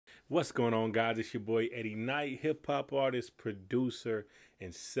What's going on, guys? It's your boy Eddie Knight, hip-hop artist, producer,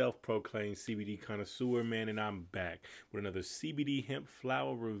 and self-proclaimed CBD connoisseur, man, and I'm back with another CBD hemp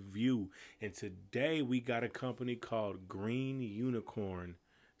flower review. And today we got a company called Green Unicorn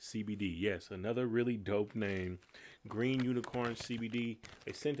CBD. Yes, another really dope name, Green Unicorn CBD.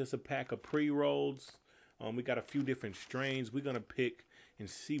 They sent us a pack of pre-rolls. We got a few different strains. We're going to pick and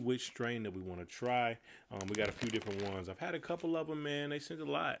see which strain that we want to try. We got a few different ones. I've had a couple of them, man. They sent a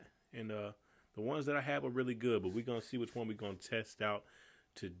lot. And the ones that I have are really good, but we're going to see which one we're going to test out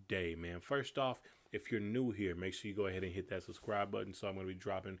today, man. First off, if you're new here, make sure you go ahead and hit that subscribe button. So I'm going to be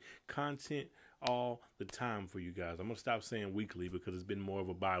dropping content all the time for you guys. I'm going to stop saying weekly because it's been more of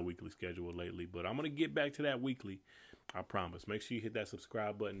a bi-weekly schedule lately, but I'm going to get back to that weekly. I promise. Make sure you hit that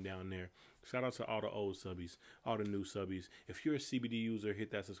subscribe button down there. Shout out to all the old subbies, all the new subbies. If you're a CBD user,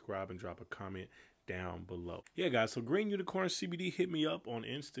 hit that subscribe and drop a comment down below. Yeah, guys, so Green Unicorn CBD hit me up on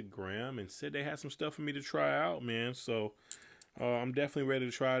Instagram and said they had some stuff for me to try out, man. So I'm definitely ready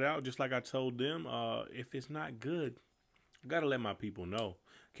to try it out. Just like I told them, if it's not good, I got to let my people know.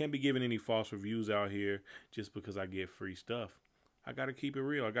 Can't be giving any false reviews out here just because I get free stuff. I got to keep it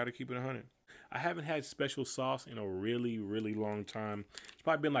real. I got to keep it 100. I haven't had special sauce in a really, really long time. It's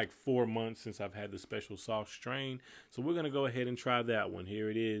probably been like 4 months since I've had the special sauce strain. So we're going to go ahead and try that one.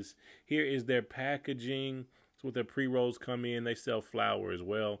 Here it is. Here is their packaging. It's what their pre-rolls come in. They sell flour as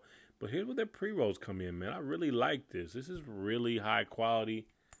well. But here's what their pre-rolls come in, man. I really like this. This is really high quality.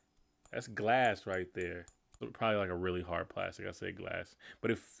 That's glass right there. Probably like a really hard plastic. I say glass. But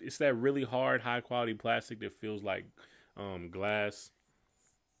if it's that really hard, high quality plastic that feels like glass,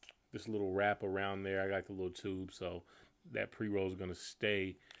 this little wrap around there, I got the little tube, so that pre-roll is going to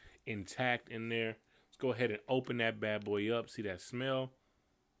stay intact in there. Let's go ahead and open that bad boy up. See that smell?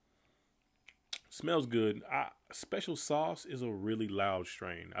 Smells good. Special sauce is a really loud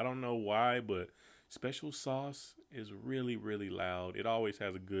strain. I don't know why, but special sauce is really, really loud. It always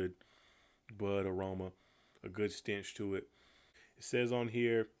has a good bud aroma, a good stench to it. It says on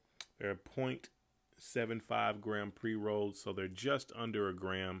here they're 0.75 gram pre-rolls, so they're just under a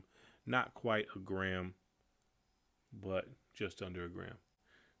gram. Not quite a gram, but just under a gram.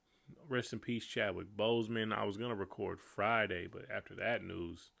 Rest in peace, Chadwick Boseman. I was going to record Friday, but after that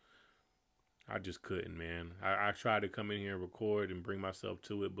news, I just couldn't, man. I tried to come in here and record and bring myself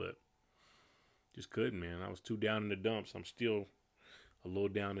to it, but just couldn't, man. I was too down in the dumps. I'm still a little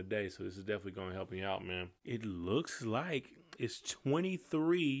down today, so this is definitely going to help me out, man. It looks like it's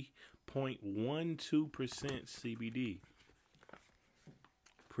 23.12% CBD.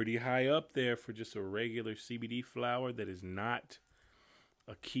 Pretty high up there for just a regular CBD flower that is not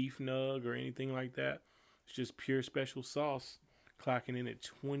a keef nug or anything like that. It's just pure special sauce, clocking in at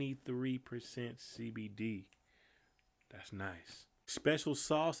 23% CBD. That's nice. Special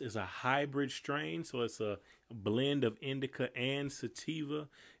sauce is a hybrid strain, so it's a blend of indica and sativa,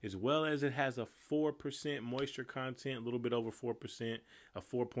 as well as it has a 4% moisture content, a little bit over 4%, a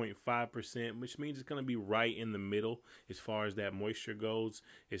 4.5%, which means it's going to be right in the middle as far as that moisture goes.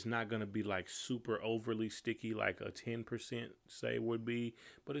 It's not going to be like super overly sticky like a 10% say would be,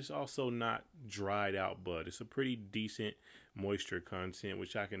 but it's also not dried out bud. It's a pretty decent moisture content,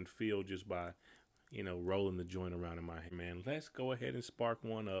 which I can feel just by rolling the joint around in my hand, man. Let's go ahead and spark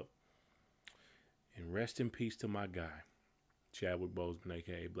one up. And rest in peace to my guy, Chadwick Boseman,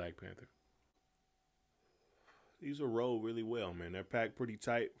 a.k.a. Black Panther. These are rolled really well, man. They're packed pretty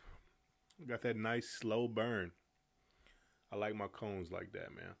tight. Got that nice slow burn. I like my cones like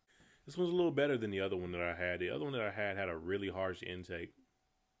that, man. This one's a little better than the other one that I had. The other one that I had a really harsh intake.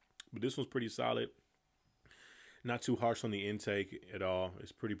 But this one's pretty solid. Not too harsh on the intake at all.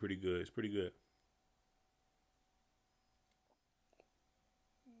 It's pretty good. It's pretty good.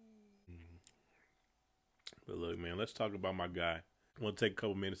 But look, man, let's talk about my guy. I want to take a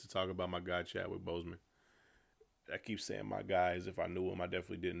couple minutes to talk about my guy, Chadwick Boseman. I keep saying my guy as if I knew him. I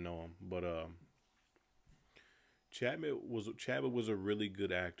definitely didn't know him. But Chadwick was a really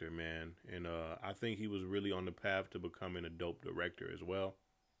good actor, man. And I think he was really on the path to becoming a dope director as well.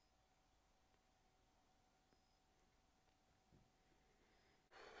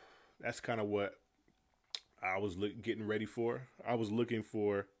 That's kind of what I was getting ready for. I was looking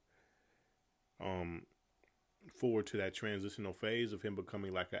forward to that transitional phase of him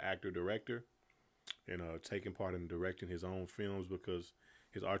becoming like an actor-director and taking part in directing his own films because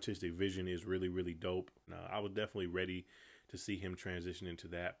his artistic vision is really, really dope. Now, I was definitely ready to see him transition into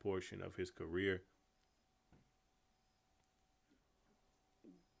that portion of his career.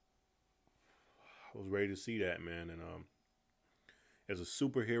 I was ready to see that, man. And as a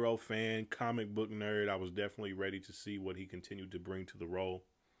superhero fan, comic book nerd, I was definitely ready to see what he continued to bring to the role.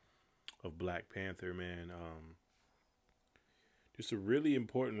 of Black Panther, man. Just a really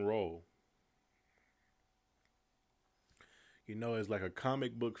important role. You know, as like a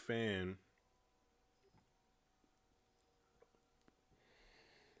comic book fan,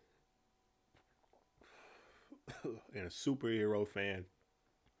 and a superhero fan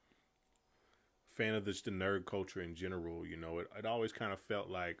of just the nerd culture in general, you know, it always kind of felt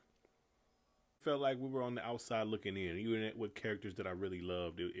like we were on the outside looking in, even with characters that I really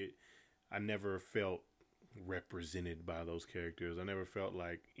loved. I never felt represented by those characters. I never felt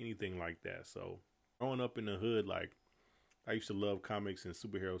like anything like that. So growing up in the hood, like I used to love comics and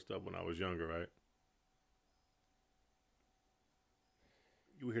superhero stuff when I was younger, right?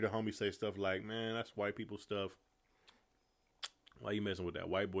 You would hear the homies say stuff like, "Man, that's white people stuff. Why you messing with that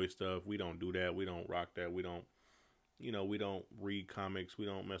white boy stuff? We don't do that. We don't rock that. We don't, we don't read comics. We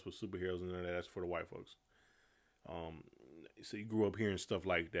don't mess with superheroes and none of that. That's for the white folks." Um, so you grew up hearing stuff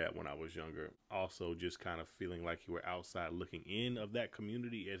like that when I was younger. Also, just kind of feeling like you were outside looking in of that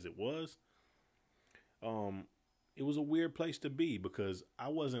community as it was. Um, it was a weird place to be because I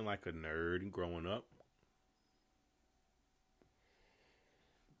wasn't like a nerd growing up.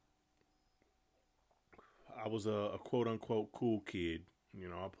 I was a quote unquote cool kid. You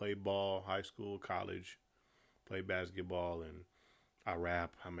know, I played ball, high school, college, played basketball, and I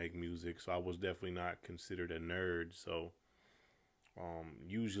rap, I make music. So I was definitely not considered a nerd. So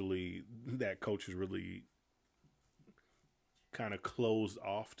usually that culture is really kind of closed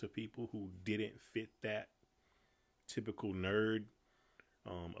off to people who didn't fit that typical nerd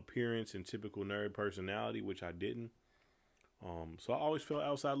appearance and typical nerd personality, which I didn't. So I always felt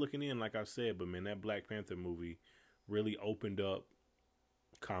outside looking in, like I said. But man, that Black Panther movie really opened up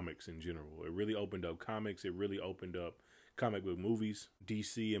comics in general. It really opened up comics. It really opened up comic book movies.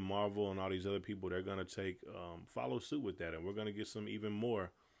 DC and Marvel and all these other people, they're gonna take follow suit with that, and we're gonna get some even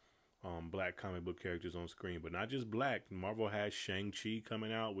more black comic book characters on screen. But not just black. Marvel has Shang-Chi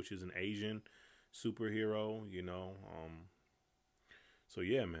coming out, which is an Asian superhero. So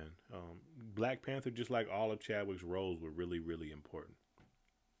yeah, man. Black Panther, just like all of Chadwick's roles, were really, really important.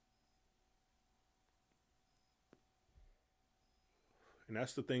 And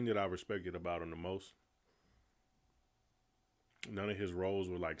that's the thing that I respected about him the most. None of his roles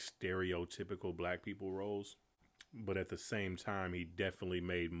were like stereotypical black people roles. But at the same time, he definitely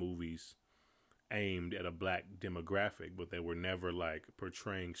made movies aimed at a black demographic, but they were never like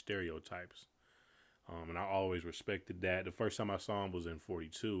portraying stereotypes. And I always respected that. The first time I saw him was in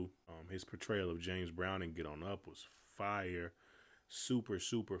 42. His portrayal of James Brown in Get On Up was fire. Super,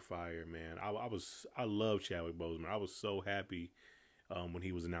 super fire, man. I love Chadwick Boseman. I was so happy when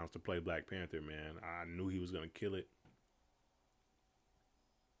he was announced to play Black Panther, man. I knew he was going to kill it.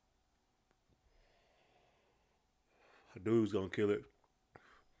 I knew he was going to kill it.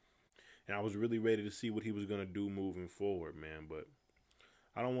 And I was really ready to see what he was going to do moving forward, man. But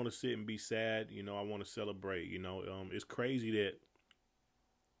I don't want to sit and be sad. I want to celebrate. It's crazy that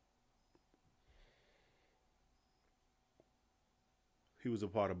he was a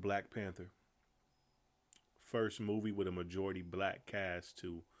part of Black Panther. First movie with a majority black cast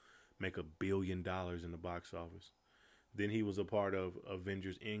to make $1 billion in the box office. Then he was a part of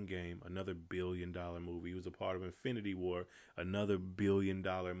Avengers Endgame, another $1 billion movie. He was a part of Infinity War, another $1 billion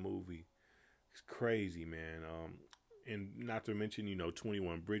movie. It's crazy, man. And not to mention,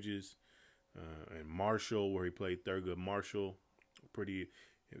 21 Bridges and Marshall, where he played Thurgood Marshall, a pretty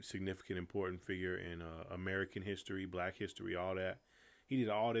significant, important figure in American history, black history, all that. He did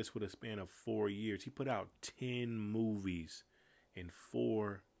all this with a span of 4 years. He put out 10 movies in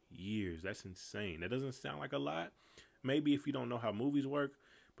 4 years. That's insane. That doesn't sound like a lot. Maybe if you don't know how movies work,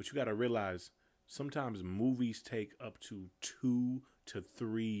 but you got to realize sometimes movies take up to 2 to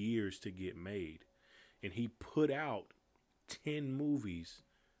 3 years to get made. And he put out 10 movies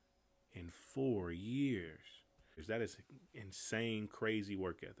in 4 years. That is insane, crazy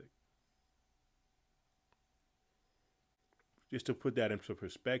work ethic. Just to put that into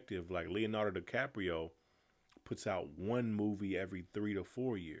perspective, like Leonardo DiCaprio puts out one movie every 3 to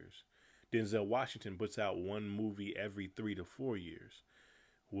 4 years. Denzel Washington puts out one movie every 3 to 4 years.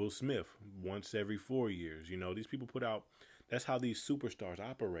 Will Smith, once every 4 years. These people put out, that's how these superstars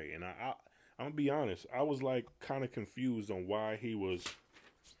operate. And I'm going to be honest, I was like kind of confused on why he was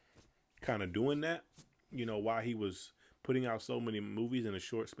kind of doing that. Why he was putting out so many movies in a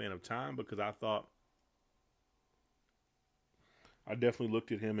short span of time, because I definitely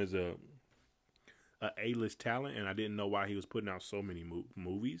looked at him as a A-list talent, and I didn't know why he was putting out so many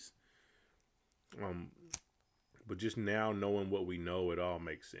movies. But just now knowing what we know, it all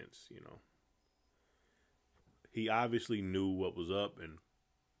makes sense. He obviously knew what was up, and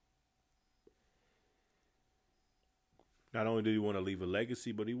Not only did he want to leave a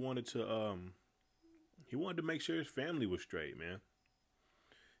legacy, but he wanted to make sure his family was straight, man.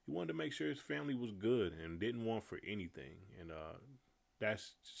 He wanted to make sure his family was good and didn't want for anything. And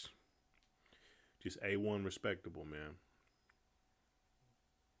that's just A1 respectable, man.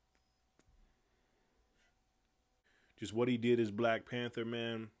 Just what he did as Black Panther,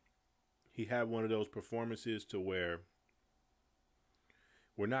 man. He had one of those performances to where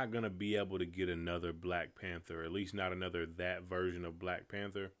we're not going to be able to get another Black Panther, at least not another that version of Black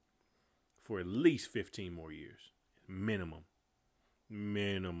Panther, for at least 15 more years. Minimum.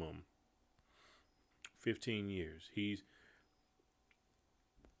 15 years. He's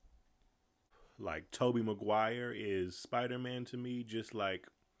like Tobey Maguire is Spider-Man to me, just like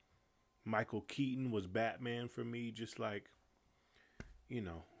Michael Keaton was Batman for me, just like, you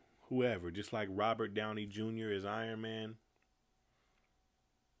know, whoever, just like Robert Downey Jr. is Iron Man.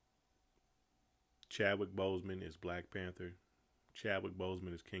 Chadwick Boseman is Black Panther. Chadwick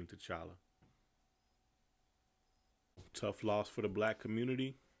Boseman is King T'Challa. Tough loss for the Black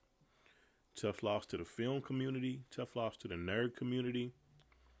community. Tough loss to the film community. Tough loss to the nerd community.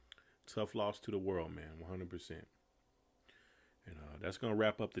 Tough loss to the world, man. 100%. And that's going to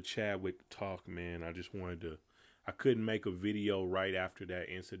wrap up the Chadwick talk, man. I couldn't make a video right after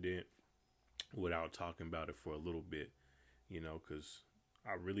that incident without talking about it for a little bit, you know, because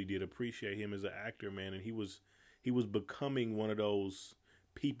I really did appreciate him as an actor, man. And he was becoming one of those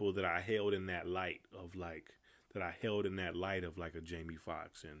people that I held in that light of like a Jamie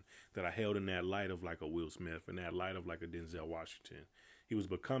Foxx, and that I held in that light of like a Will Smith, and that light of like a Denzel Washington. He was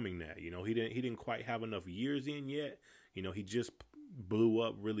becoming that, you know. He didn't quite have enough years in yet. You know, he just blew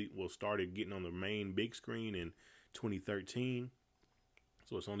up started getting on the main big screen in 2013.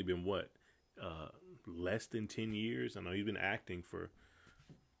 So it's only been less than 10 years. I know he's been acting for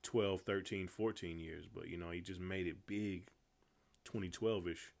 12, 13, 14 years, but you know, he just made it big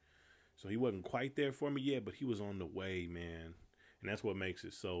 2012-ish. So he wasn't quite there for me yet, but he was on the way, man. And that's what makes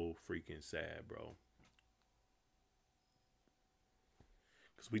it so freaking sad, bro.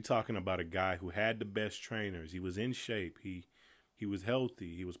 Because we talking about a guy who had the best trainers. He was in shape. He was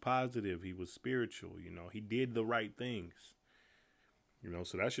healthy. He was positive. He was spiritual. You know, he did the right things. You know,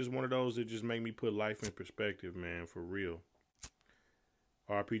 so that's just one of those that just make me put life in perspective, man, for real.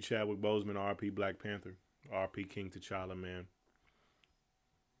 R.P. Chadwick Boseman, R.P. Black Panther, R.P. King T'Challa, man.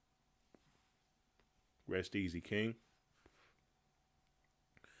 Rest easy, King.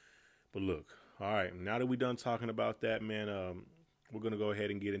 But look, all right, now that we're done talking about that, man, we're going to go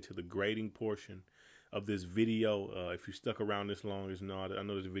ahead and get into the grading portion of this video. If you stuck around this long, I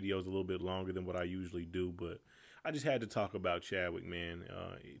know this video is a little bit longer than what I usually do, but I just had to talk about Chadwick, man.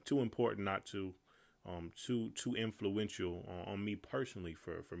 Too important not to. Too influential on me personally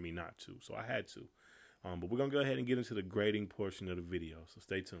for me not to. So I had to. But we're going to go ahead and get into the grading portion of the video. So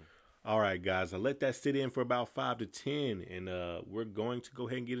stay tuned. All right, guys, I let that sit in for about 5 to 10, and we're going to go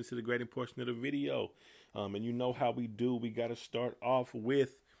ahead and get into the grading portion of the video. And you know how we do. We got to start off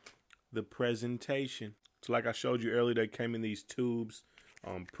with the presentation. So like I showed you earlier, they came in these tubes,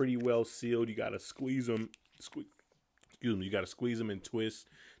 pretty well sealed. You got to squeeze them. You got to squeeze them and twist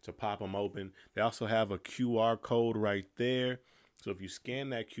to pop them open. They also have a QR code right there. So if you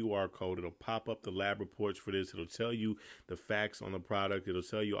scan that QR code, it'll pop up the lab reports for this. It'll tell you the facts on the product. It'll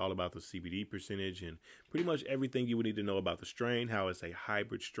tell you all about the CBD percentage and pretty much everything you would need to know about the strain, how it's a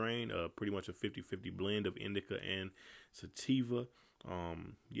hybrid strain, pretty much a 50-50 blend of indica and sativa.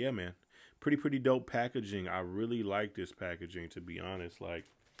 Yeah, man, pretty dope packaging. I really like this packaging, to be honest. Like,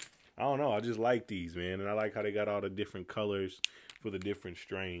 I don't know, I just like these, man, and I like how they got all the different colors for the different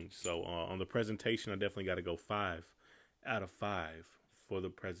strains. So on the presentation, I definitely got to go 5 out of 5 for the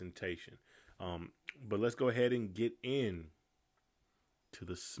presentation. But let's go ahead and get in to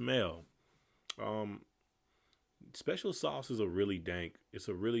the smell. Special Sauce is a really dank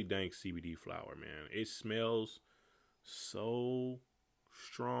CBD flower, man. It smells so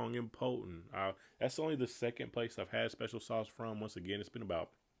strong and potent. That's only the second place I've had Special Sauce from. Once again, it's been about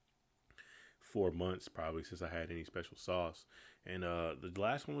 4 months probably since I had any Special Sauce. And the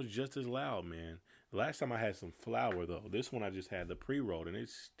last one was just as loud, man. The last time I had some flower, though, this one I just had the pre-rolled, and it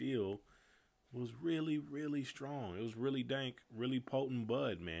still was really, really strong. It was really dank, really potent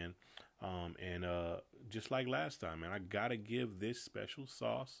bud, man. And just like last time, man, I gotta give this Special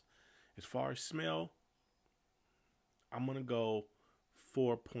Sauce, as far as smell, I'm gonna go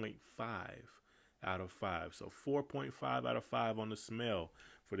 4.5 out of 5. So 4.5 out of 5 on the smell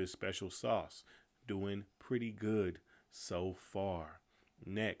for this Special Sauce. Doing pretty good so far.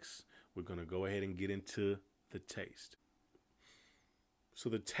 Next, we're going to go ahead and get into the taste. So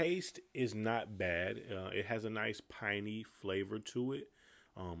the taste is not bad. It has a nice piney flavor to it.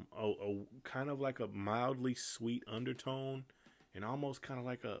 Kind of like a mildly sweet undertone, and almost kind of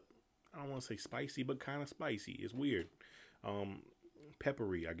like a, I don't want to say spicy, but kind of spicy. It's weird.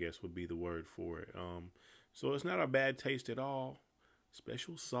 Peppery, I guess, would be the word for it. So it's not a bad taste at all.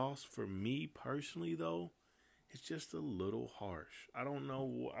 Special sauce for me personally, though, it's just a little harsh. I don't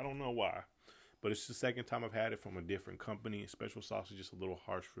know why, but it's the second time I've had it from a different company. Special sauce is just a little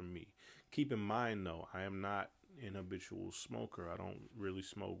harsh for me. Keep in mind, though, I am not an habitual smoker. I don't really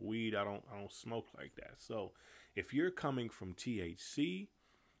smoke weed. I don't smoke like that. So if you're coming from THC,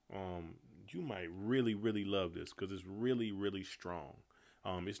 you might really love this because it's really strong.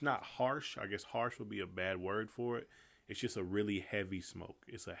 It's not harsh. I guess harsh would be a bad word for it. It's just a really heavy smoke.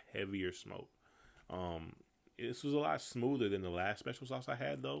 It's a heavier smoke. This was a lot smoother than the last special sauce I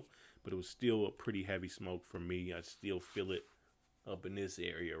had, though, but it was still a pretty heavy smoke for me. I still feel it up in this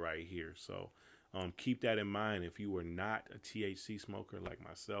area right here. So keep that in mind. If you are not a THC smoker like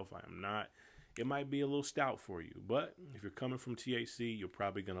myself, I am not, it might be a little stout for you. But if you're coming from THC, you're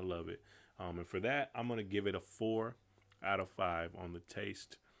probably going to love it. And for that, I'm going to give it a 4 out of 5 on the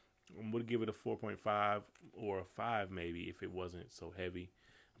taste. I'm going to give it a 4.5 or a 5 maybe if it wasn't so heavy.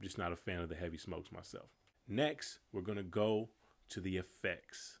 I'm just not a fan of the heavy smokes myself. Next, we're going to go to the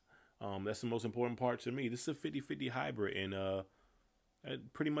effects. That's the most important part to me. This is a 50-50 hybrid, and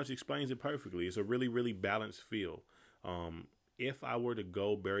it pretty much explains it perfectly. It's a really balanced feel. If I were to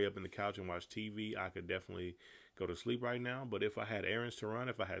go bury up in the couch and watch TV, I could definitely go to sleep right now. But if I had errands to run,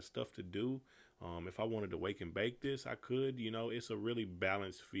 if I had stuff to do, if I wanted to wake and bake this, I could. You know, it's a really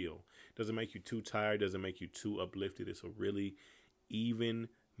balanced feel. Doesn't make you too tired. Doesn't make you too uplifted. It's a really even,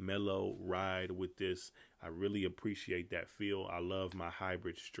 mellow ride with this. I really appreciate that feel. I love my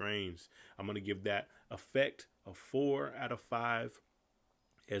hybrid strains. I'm going to give that effect a 4 out of 5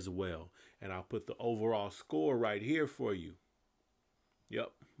 as well. And I'll put the overall score right here for you.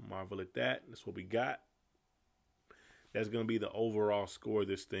 Yep, marvel at that. That's what we got. That's going to be the overall score of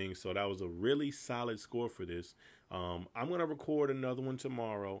this thing. So that was a really solid score for this. I'm going to record another one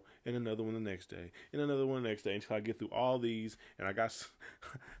tomorrow, and another one the next day, and another one the next day until I get through all these. And I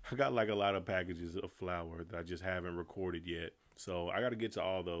got like a lot of packages of flour that I just haven't recorded yet. So I got to get to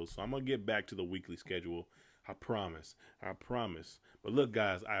all those. So I'm going to get back to the weekly schedule. I promise. I promise. But look,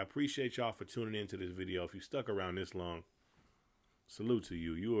 guys, I appreciate y'all for tuning into this video. If you stuck around this long, salute to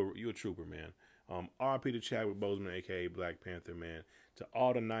you. You're a trooper, man. RP to Chadwick Boseman, a.k.a. Black Panther, man. To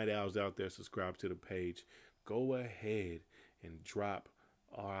all the night owls out there, subscribe to the page. Go ahead and drop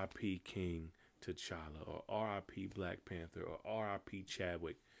RIP King T'Challa or RIP Black Panther or RIP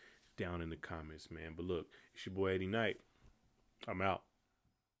Chadwick down in the comments, man. But look, it's your boy Eddie Knight. I'm out.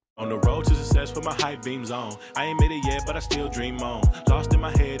 On the road to success with my hype beams on. I ain't made it yet, but I still dream on. Lost in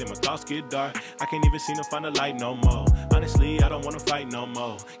my head and my thoughts get dark. I can't even seem to find the light no more. Honestly, I don't wanna fight no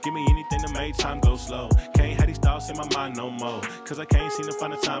more. Give me anything to make time go slow. Can't have these thoughts in my mind no more. Cause I can't seem to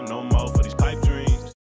find the time no more for these pipe dreams.